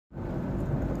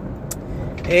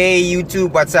Hey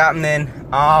YouTube, what's happening?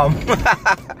 I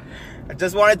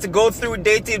just wanted to go through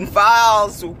Dating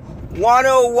Files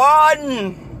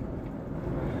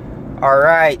 101.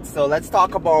 Alright, so let's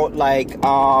talk about like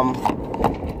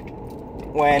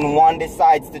when one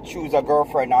decides to choose a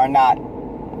girlfriend or not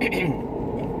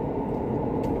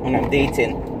when I'm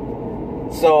dating.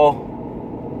 So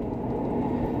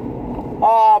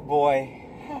oh boy,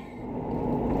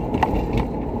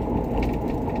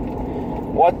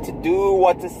 what to do,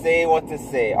 what to say.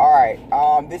 Alright,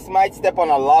 this might step on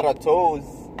a lot of toes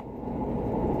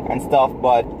and stuff,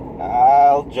 but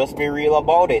I'll just be real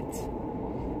about it.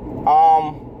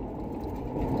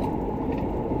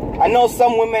 I know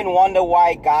some women wonder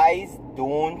why guys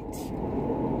don't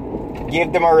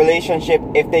give them a relationship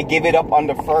if they give it up on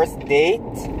the first date,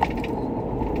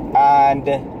 and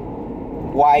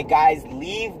why guys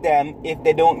leave them if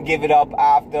they don't give it up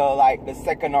after like the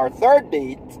second or third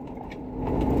date.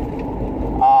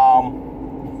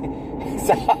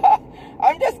 So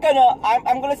I'm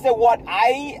gonna say what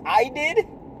I did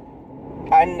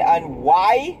and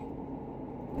why,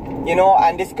 you know,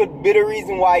 and this could be the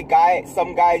reason why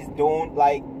some guys don't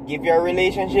like give you a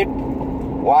relationship,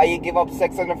 why you give up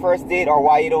sex on the first date, or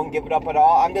why you don't give it up at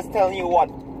all. I'm just telling you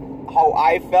how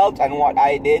I felt and what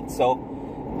I did. So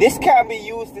this can't be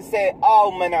used to say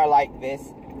all men are like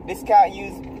this. This can't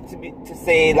use to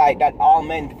say like that all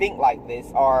men think like this,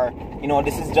 or you know,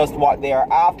 this is just what they are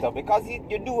after, because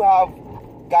you do have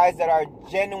guys that are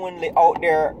genuinely out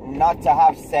there not to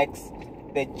have sex.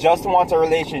 They just want a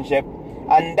relationship.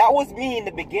 And that was me in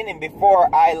the beginning before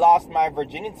I lost my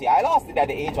virginity. I lost it at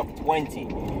the age of 20.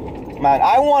 Man,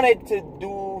 I wanted to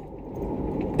do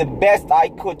the best I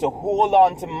could to hold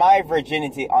on to my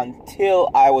virginity until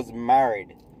I was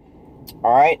married.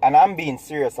 Alright? And I'm being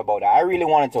serious about it. I really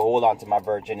wanted to hold on to my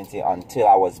virginity until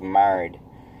I was married.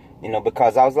 You know,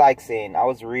 because I was like saying, I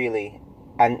was really,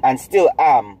 and still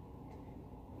am,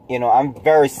 you know, I'm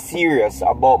very serious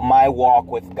about my walk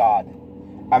with God.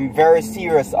 I'm very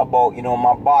serious about, you know,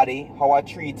 my body, how I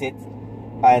treat it,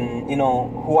 and, you know,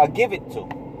 who I give it to.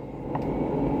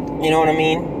 You know what I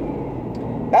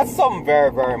mean? That's something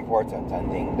very, very important, I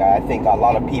think, that I think a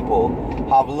lot of people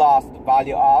have lost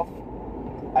value of.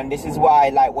 And this is why,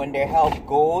 like, when their health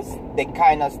goes, they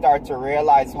kind of start to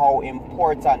realize how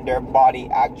important their body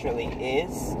actually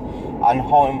is, and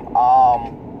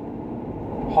how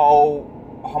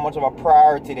much of a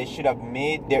priority they should have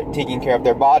made their taking care of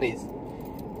their bodies,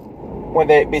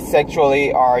 whether it be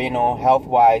sexually or, you know,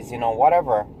 health-wise, you know,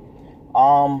 whatever.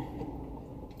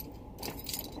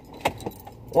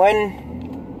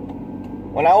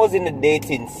 When I was in the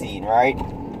dating scene, right,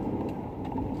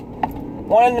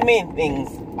 one of the main things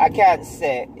I can't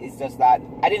say is just that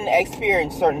I didn't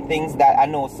experience certain things that I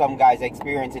know some guys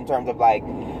experience, in terms of like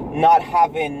not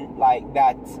having like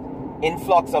that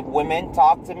influx of women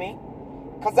talk to me.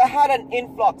 Because I had an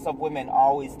influx of women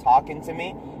always talking to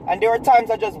me. And there were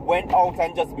times I just went out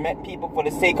and just met people for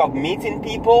the sake of meeting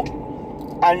people.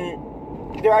 And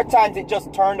there are times it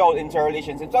just turned out into a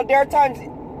relationship. So there are times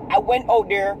I went out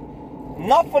there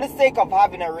not for the sake of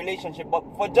having a relationship,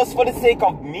 but just for the sake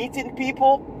of meeting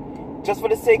people. Just for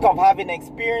the sake of having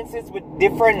experiences with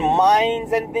different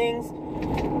minds and things.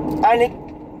 And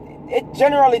it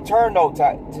generally turned out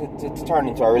to turn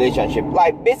into a relationship.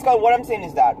 Like, basically what I'm saying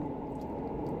is that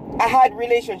I had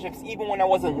relationships even when I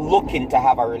wasn't looking to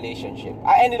have a relationship.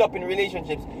 I ended up in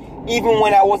relationships even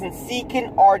when I wasn't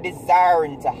seeking or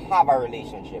desiring to have a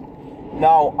relationship.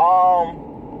 Now,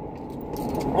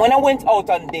 when I went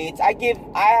out on dates, I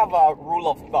have a rule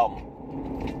of thumb.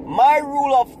 My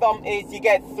rule of thumb is you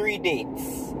get 3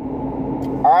 dates.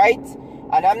 Alright?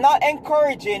 And I'm not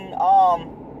encouraging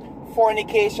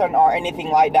fornication or anything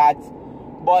like that,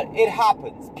 but it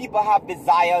happens. People have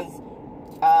desires,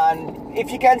 and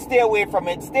if you can stay away from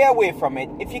it, stay away from it.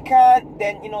 If you can't,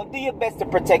 then, you know, do your best to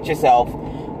protect yourself.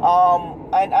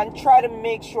 And try to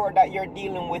make sure that you're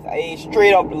dealing with a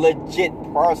straight up legit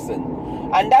person.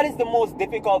 And that is the most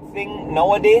difficult thing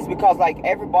nowadays, because like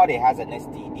everybody has an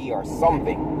STD or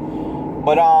something.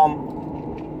 But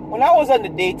when I was on the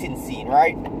dating scene,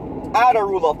 right, I had a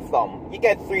rule of thumb. You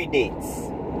get 3 dates.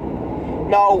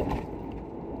 Now,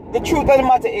 the truth of the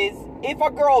matter is, if a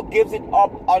girl gives it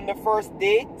up on the first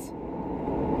date,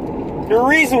 the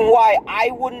reason why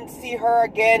I wouldn't see her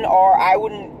again, or I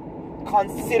wouldn't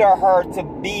consider her to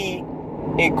be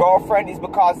a girlfriend, is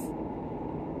because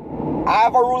I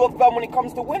have a rule of thumb when it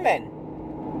comes to women.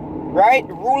 Right?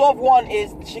 Rule of 1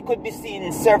 is she could be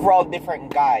seeing several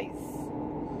different guys.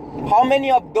 How many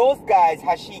of those guys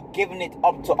has she given it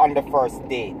up to on the first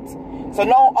date? So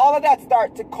now all of that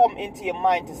start to come into your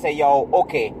mind to say, yo,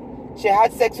 okay, She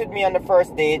had sex with me on the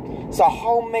first date. So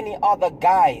how many other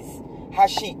guys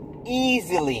has she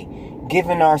easily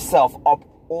given herself up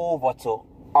over to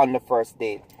on the first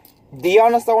date? Do you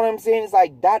understand what I'm saying? It's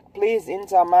like that plays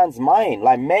into a man's mind.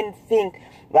 Like men think,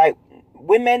 like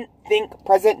women think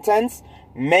present tense,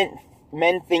 men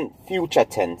think future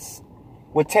tense.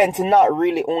 We tend to not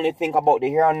really only think about the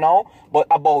here and now, but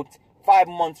about 5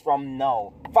 months from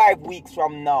now, 5 weeks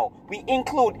from now. We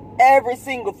include every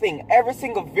single thing, every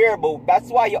single variable. That's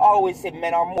why you always say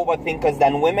men are more overthinkers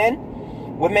than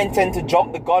women. Women tend to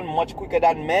jump the gun much quicker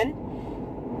than men,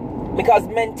 because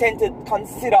men tend to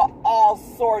consider all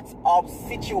sorts of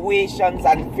situations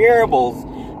and variables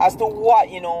as to what,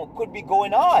 you know, could be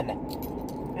going on.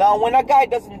 Now, when a guy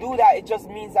doesn't do that, it just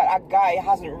means that a guy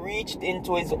hasn't reached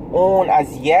into his own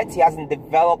as yet. He hasn't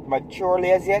developed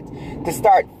maturely as yet to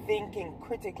start thinking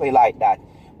critically like that.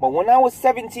 But when I was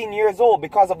 17 years old,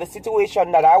 because of the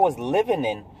situation that I was living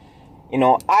in, you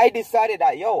know, I decided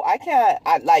that, yo, I can't,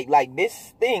 like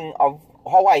this thing of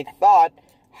how I thought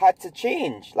had to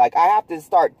change. Like, I have to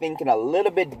start thinking a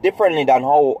little bit differently than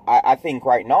how I think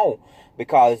right now.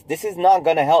 Because this is not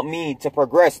going to help me to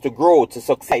progress, to grow, to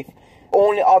succeed.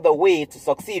 Only other way to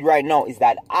succeed right now is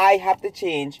that I have to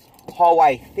change how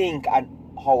I think and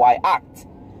how I act.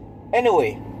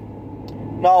 Anyway,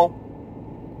 now,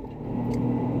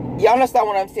 you understand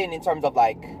what I'm saying in terms of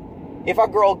like, if a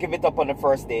girl give it up on the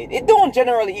first date, it don't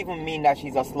generally even mean that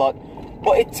she's a slut,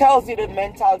 but it tells you the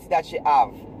mentality that she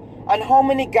have. And how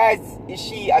many guys is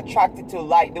she attracted to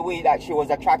like the way that she was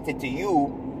attracted to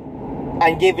you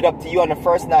and gave it up to you on the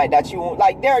first night that you won't,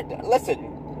 like, listen,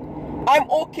 I'm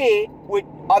okay with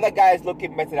other guys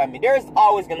looking better than me. There's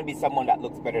always going to be someone that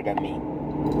looks better than me.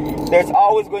 There's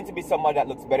always going to be someone that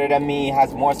looks better than me,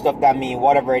 has more stuff than me,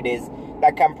 whatever it is,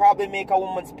 that can probably make a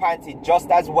woman's panty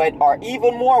just as wet or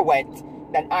even more wet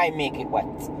than I make it wet.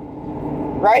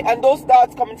 Right? And those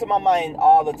thoughts come into my mind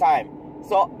all the time.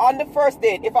 So on the first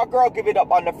date, if a girl give it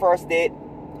up on the first date,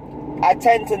 I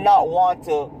tend to not want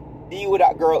to deal with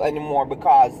that girl anymore,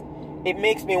 because it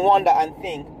makes me wonder and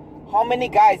think, how many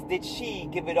guys did she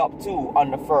give it up to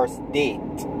on the first date?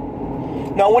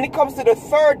 Now, when it comes to the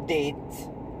third date,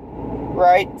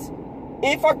 right,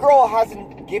 if a girl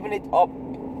hasn't given it up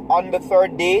on the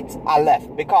third date, I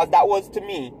left. Because that was, to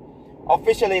me,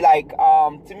 officially like,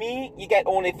 to me, you get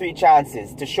only 3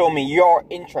 chances to show me you're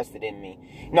interested in me.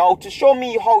 Now, to show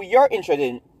me how you're interested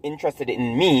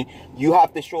in me, you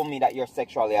have to show me that you're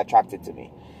sexually attracted to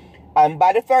me. And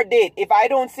by the third date, if I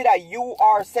don't see that you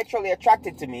are sexually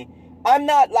attracted to me, I'm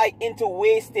not like into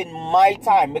wasting my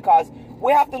time, because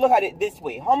we have to look at it this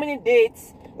way. How many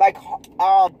dates, like,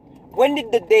 when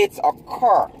did the dates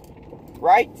occur,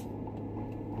 right?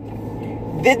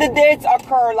 Did the dates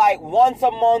occur like once a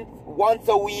month, once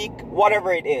a week,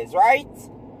 whatever it is, right?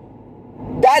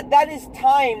 That is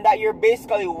time that you're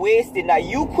basically wasting, that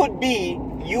you could be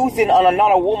using on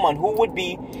another woman who would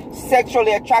be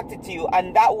sexually attracted to you,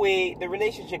 and that way the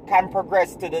relationship can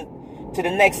progress to the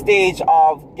next stage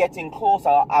of getting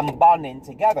closer and bonding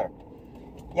together.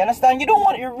 You understand? You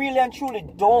really and truly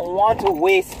don't want to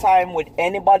waste time with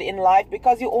anybody in life,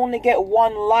 because you only get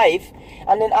one life,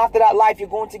 and then after that life you're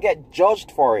going to get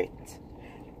judged for it.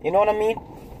 You know what I mean?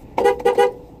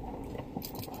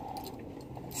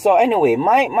 So anyway,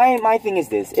 my thing is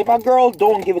this. If a girl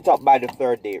don't give it up by the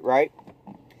third date, right?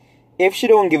 If she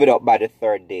don't give it up by the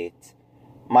third date,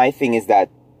 my thing is that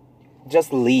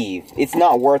just leave. It's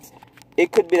not worth.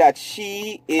 It could be that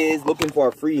she is looking for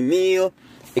a free meal.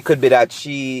 It could be that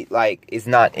she like is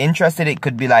not interested. It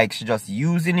could be like she's just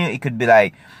using you. It could be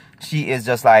like she is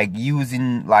just like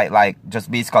using like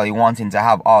just basically wanting to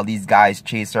have all these guys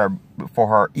chase her for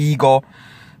her ego.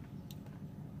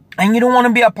 And you don't want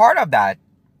to be a part of that.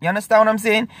 You understand what I'm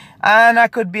saying? And I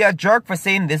could be a jerk for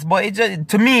saying this, but it just,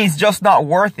 to me, it's just not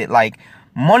worth it. Like,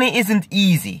 money isn't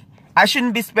easy. I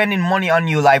shouldn't be spending money on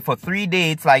you like for 3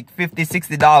 dates, like $50,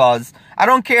 $60. I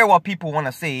don't care what people want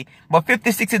to say, but $50,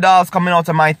 $60 coming out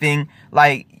of my thing,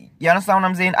 like, you understand what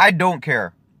I'm saying? I don't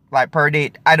care. Like, per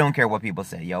date, I don't care what people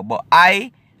say, yo. But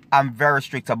I am very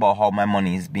strict about how my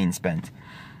money is being spent.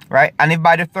 Right? And if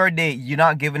by the third date you're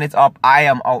not giving it up, I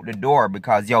am out the door,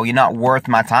 because, yo, you're not worth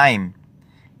my time.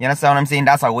 You understand what I'm saying?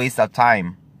 That's a waste of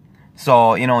time.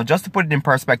 So, you know, just to put it in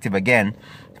perspective again,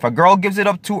 if a girl gives it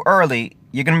up too early,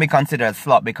 you're going to be considered a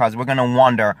slut, because we're going to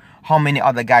wonder how many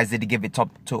other guys did you give it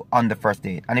up to on the first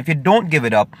date. And if you don't give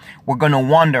it up, we're going to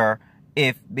wonder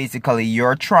if basically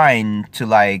you're trying to,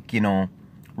 like, you know,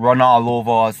 run all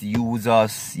over us, use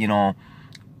us, you know,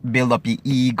 build up your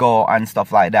ego and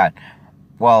stuff like that.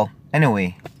 Well,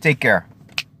 anyway, take care.